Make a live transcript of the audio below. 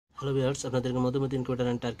Hello viewers, আপনাদেরকে Madhumati incubator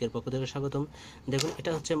and টার্কের পক্ষ থেকে স্বাগতম। দেখুন,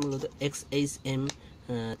 এটা হচ্ছে মূলত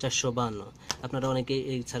XH-M452। আপনারা অনেকেই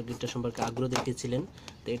এই সার্কিটটা সম্পর্কে আগ্রহ দেখিয়েছিলেন,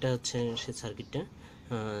 তো এটা হচ্ছে সেই সার্কিটটা।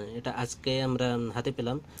 এটা আজকে আমরা হাতে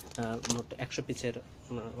পেলাম। মোট 100 পিসের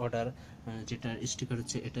অর্ডার, যেটার স্টিকার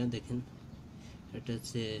হচ্ছে এটা দেখেন, এটা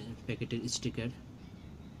হচ্ছে প্যাকেটের স্টিকার।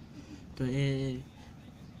 তো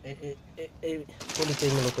এই পলিতে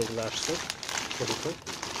মূলত এগুলো আসছে পলিতে।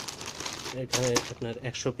 এখানে আপনার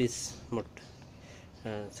 100 পিস মোট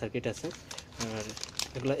সার্কিট আছে, আর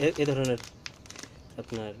এগুলো এ ধরনের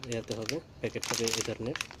আপনার ইয়াতে হবে, প্যাকেট হবে এ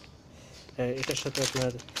ধরনের। এটার সাথে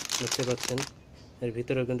আপনার দেখতে পাচ্ছেন এর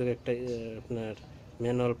ভিতরেও কিন্তু একটা আপনার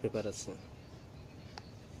ম্যানুয়াল পেপার আছে।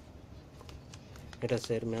 এটা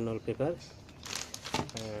হচ্ছে এর ম্যানুয়াল পেপার,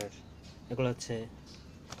 আর এগুলো হচ্ছে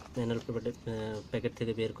ম্যানুয়াল পেপার প্যাকেট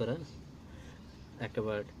থেকে বের করা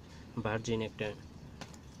একেবারে ভার্জিন একটা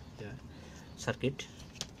সার্কিট।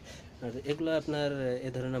 আর এগুলো আপনার এ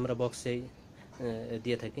ধরনের আমরা বক্সেই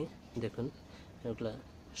দিয়ে থাকি। দেখুন, এগুলো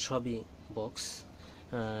সবই বক্স,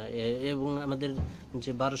 এবং আমাদের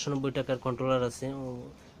যে 1290 টাকার কন্ট্রোলার আছে,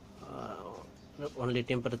 অনলি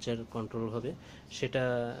টেম্পারেচার কন্ট্রোল হবে, সেটা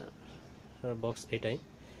বক্স এটাই।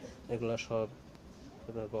 এগুলো সব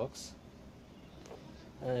বক্স।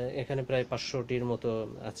 এখানে প্রায় 500টির মতো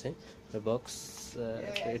আছে বক্স।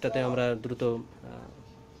 এটাতে আমরা দ্রুত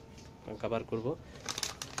কভার করব।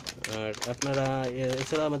 আর আপনারা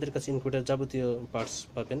এছাড়া আমাদের কাছে ইনকিউবেটর যাবতীয় পার্টস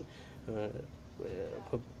পাবেন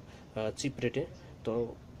খুব চিপ রেটে। তো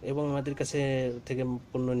এবং আমাদের কাছে থেকে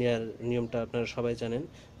পণ্য নেওয়ার নিয়মটা আপনারা সবাই জানেন,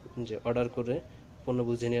 যে অর্ডার করে পণ্য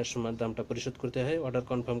বুঝে নেওয়ার সময় দামটা পরিশোধ করতে হয়। অর্ডার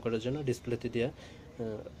কনফার্ম করার জন্য ডিসপ্লেতে দেওয়া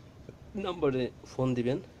নম্বরে ফোন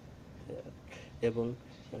দিবেন এবং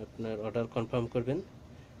আপনার অর্ডার কনফার্ম করবেন।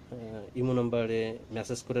 ইমো নম্বরে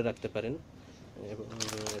মেসেজ করে রাখতে পারেন, এবং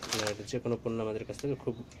যে কোনো পণ্য আমাদের কাছ থেকে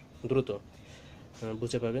খুব দ্রুত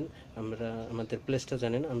বুঝে পাবেন। আমরা আমাদের প্লেসটা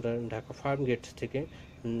জানেন, আমরা ঢাকা ফার্ম গেট থেকে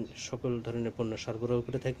সকল ধরনের পণ্য সরবরাহ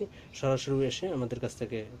করে থাকি। সরাসরি এসে আমাদের কাছ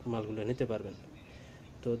থেকে মালগুলো নিতে পারবেন।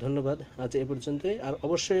 তো ধন্যবাদ, আজ এ পর্যন্তই। আর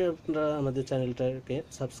অবশ্যই আপনারা আমাদের চ্যানেলটাকে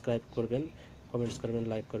সাবস্ক্রাইব করবেন, কমেন্টস করবেন,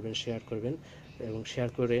 লাইক করবেন, শেয়ার করবেন, এবং শেয়ার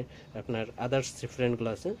করে আপনার আদার্স যে ফ্রেন্ডগুলো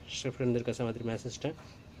আছে সে ফ্রেন্ডদের কাছে আমাদের মেসেজটা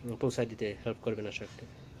পৌঁছায় দিতে হেল্প করবেন আশা করি।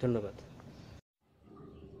 ধন্যবাদ।